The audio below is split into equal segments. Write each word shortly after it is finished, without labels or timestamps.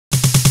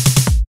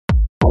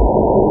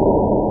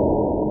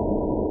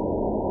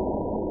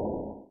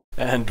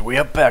And we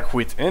are back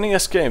with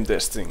NES game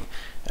testing,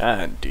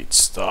 and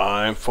it's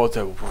time for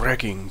the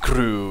wrecking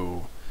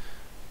crew.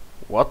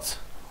 What?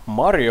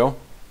 Mario?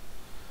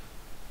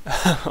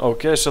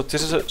 Okay, so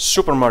this is a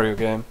Super Mario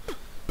game,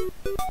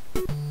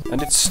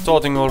 and it's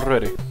starting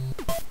already.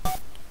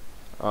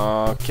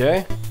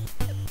 Okay.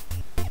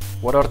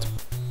 What are the...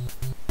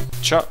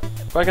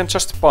 I can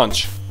just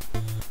punch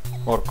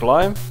or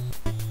climb.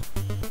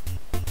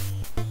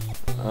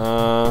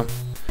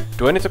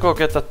 Do I need to go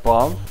get that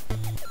bomb?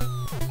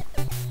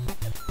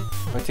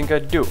 I think I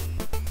do.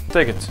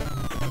 Take it.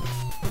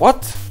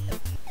 What?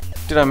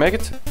 Did I make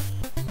it?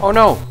 Oh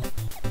no!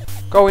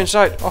 Go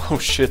inside! Oh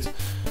shit.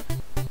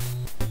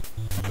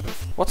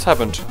 What's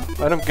happened?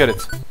 I don't get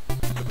it.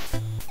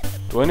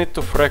 Do I need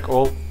to wreck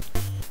all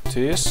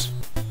these?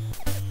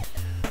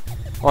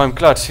 Oh, I'm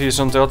glad he's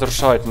on the other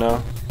side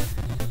now.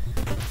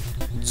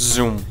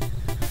 Zoom.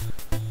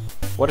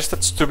 What is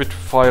that stupid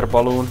fire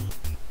balloon?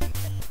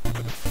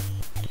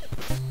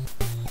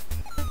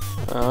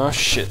 Oh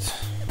shit.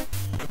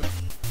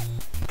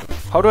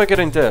 How do I get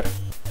in there?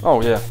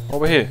 Oh yeah,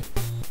 over here.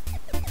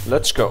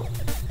 Let's go.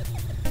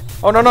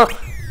 Oh no no!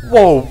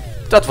 Whoa!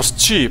 That was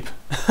cheap!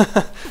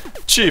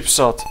 Cheap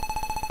shot!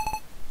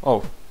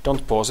 Oh,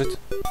 don't pause it.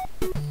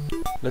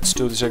 Let's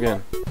do this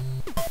again.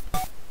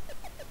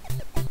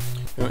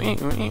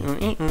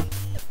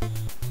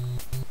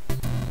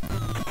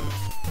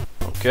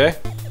 Okay.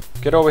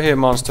 Get over here,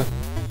 monster.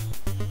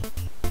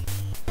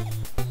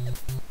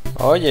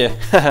 Oh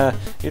yeah,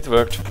 it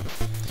worked.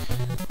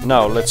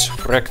 Now let's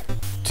wreck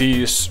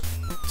these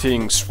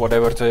things,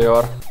 whatever they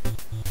are.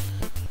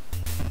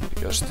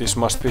 Because this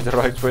must be the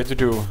right way to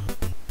do.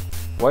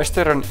 Why is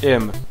there an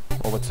M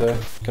over there?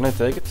 Can I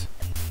take it?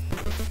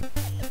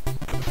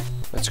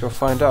 Let's go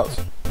find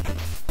out.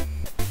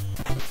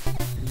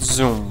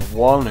 Zoom,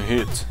 one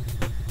hit.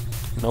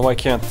 No, I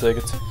can't take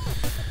it.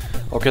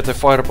 Okay, the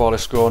fireball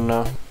is gone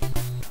now.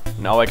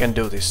 Now I can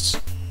do this.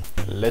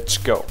 Let's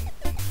go.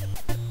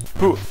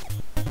 Whew.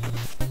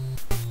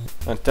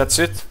 And that's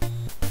it?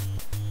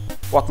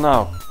 What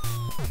now?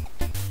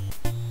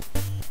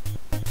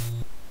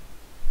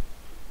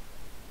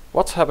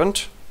 What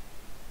happened?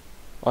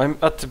 I'm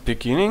at the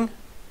beginning?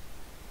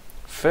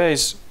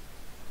 Phase...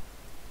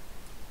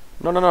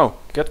 No, no, no.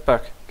 Get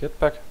back. Get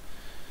back.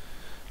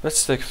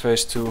 Let's take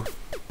phase 2.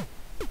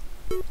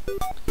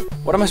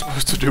 What am I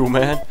supposed to do,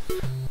 man?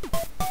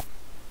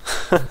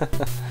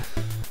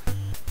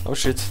 Oh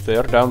shit, they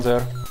are down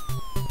there.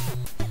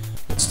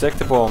 Let's take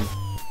the bomb.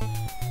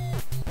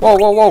 Whoa,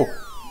 whoa, whoa!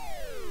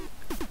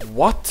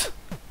 What?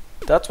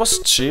 That was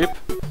cheap.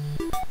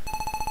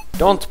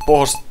 Don't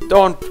pause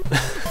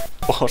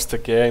the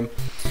game.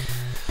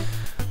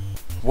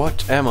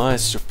 What am I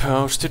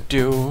supposed to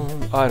do?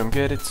 I don't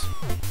get it.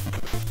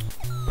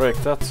 Break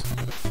that.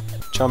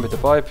 Jump in the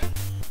pipe.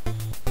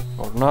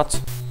 Or not.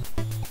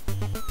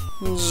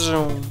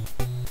 Zoom.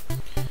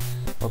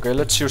 Okay,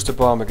 let's use the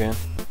bomb again.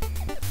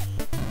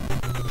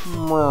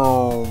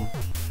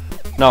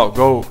 Now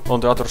go on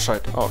the other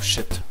side. Oh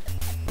shit.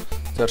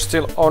 There's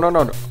still... Oh no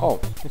no no. Oh,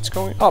 it's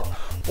going up.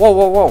 Whoa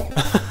whoa whoa.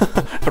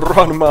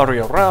 Run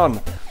Mario,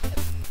 run.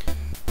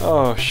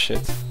 Oh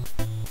shit.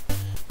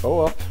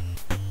 Go up.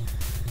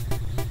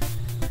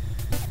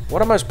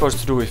 What am I supposed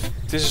to do if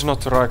this is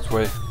not the right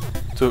way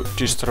to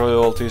destroy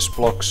all these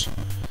blocks?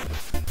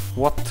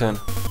 What then?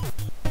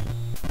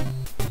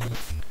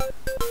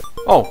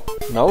 Oh,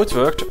 now it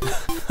worked.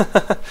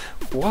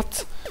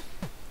 What?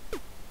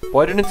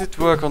 Why didn't it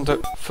work on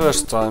the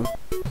first time?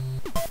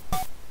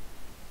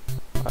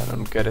 I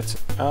don't get it.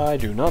 I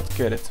do not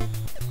get it.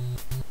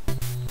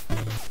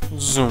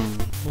 Zoom,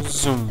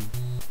 zoom.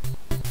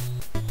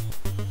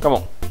 Come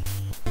on.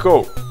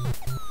 Go.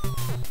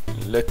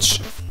 Let's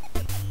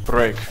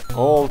break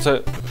all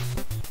the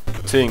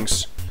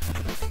things.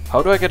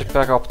 How do I get it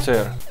back up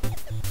there?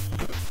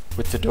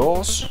 With the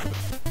doors?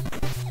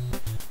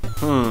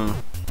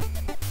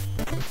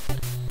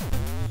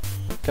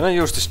 Can I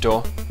use this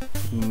door?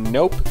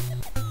 Nope.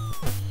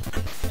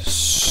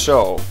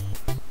 So,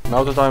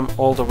 now that I'm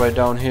all the way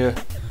down here,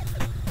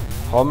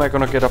 how am I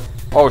gonna get up?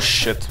 Oh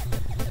shit.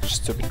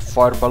 Stupid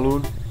fire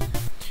balloon.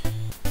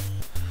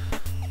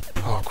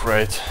 Oh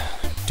great.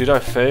 Did I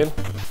fail?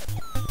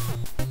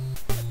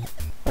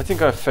 I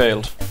think I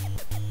failed.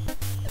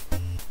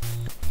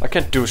 I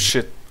can't do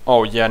shit.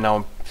 Oh yeah,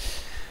 now...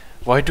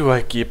 Why do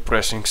I keep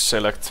pressing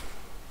select?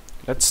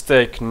 Let's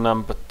take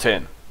number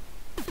 10.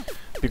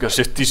 Because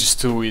if this is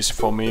too easy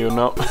for me, you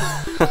know.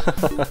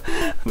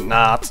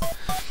 Not.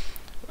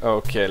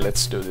 Okay,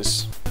 let's do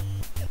this.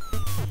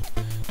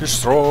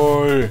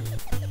 Destroy!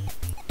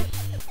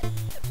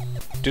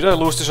 Did I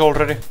lose this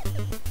already?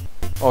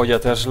 Oh yeah,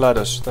 there's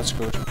ladders. That's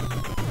good.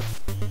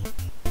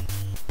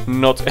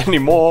 Not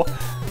anymore.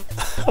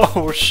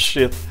 Oh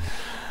shit.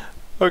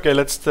 Okay,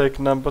 let's take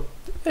number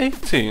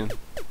 18.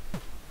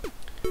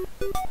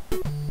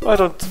 I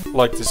don't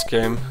like this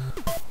game.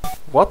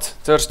 What?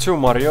 There's 2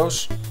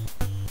 Marios?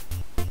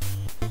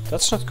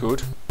 That's not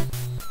good.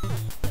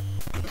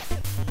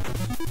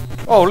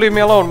 Oh, leave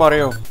me alone,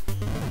 Mario!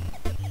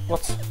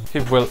 What? He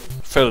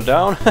fell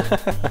down.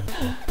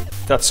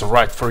 That's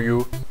right for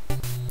you.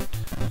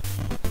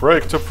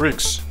 Break the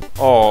bricks.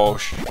 Oh,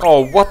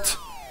 oh, what?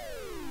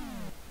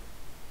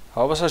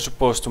 How was I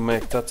supposed to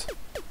make that?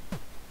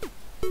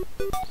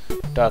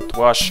 That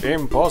was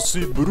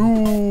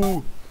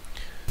impossible.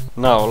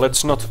 Now,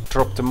 let's not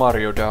drop the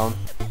Mario down.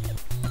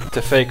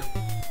 The fake...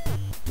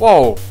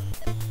 Whoa!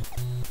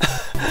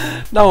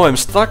 Now I'm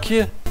stuck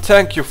here.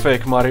 Thank you,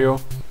 fake Mario.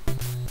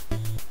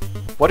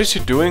 What is he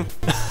doing?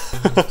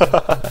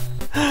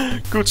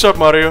 Good job,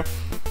 Mario.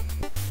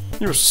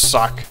 You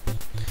suck.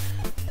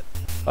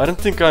 I don't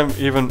think I'm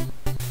even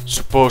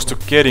supposed to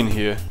get in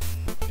here.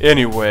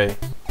 Anyway.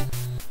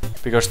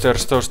 Because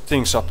there's those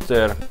things up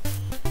there.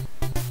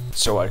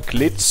 So I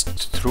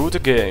glitched through the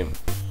game.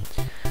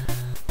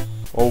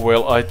 Oh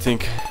well, I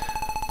think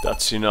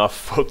that's enough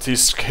for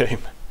this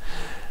game.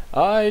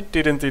 I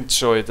didn't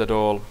enjoy it at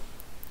all.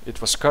 It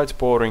was quite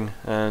boring,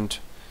 and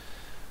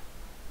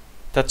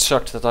that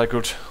sucked that I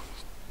could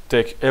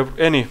take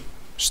any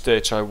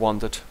stage I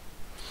wanted.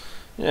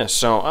 Yeah,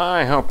 so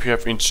I hope you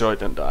have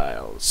enjoyed, and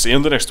I'll see you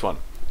in the next one.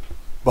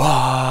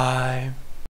 Bye!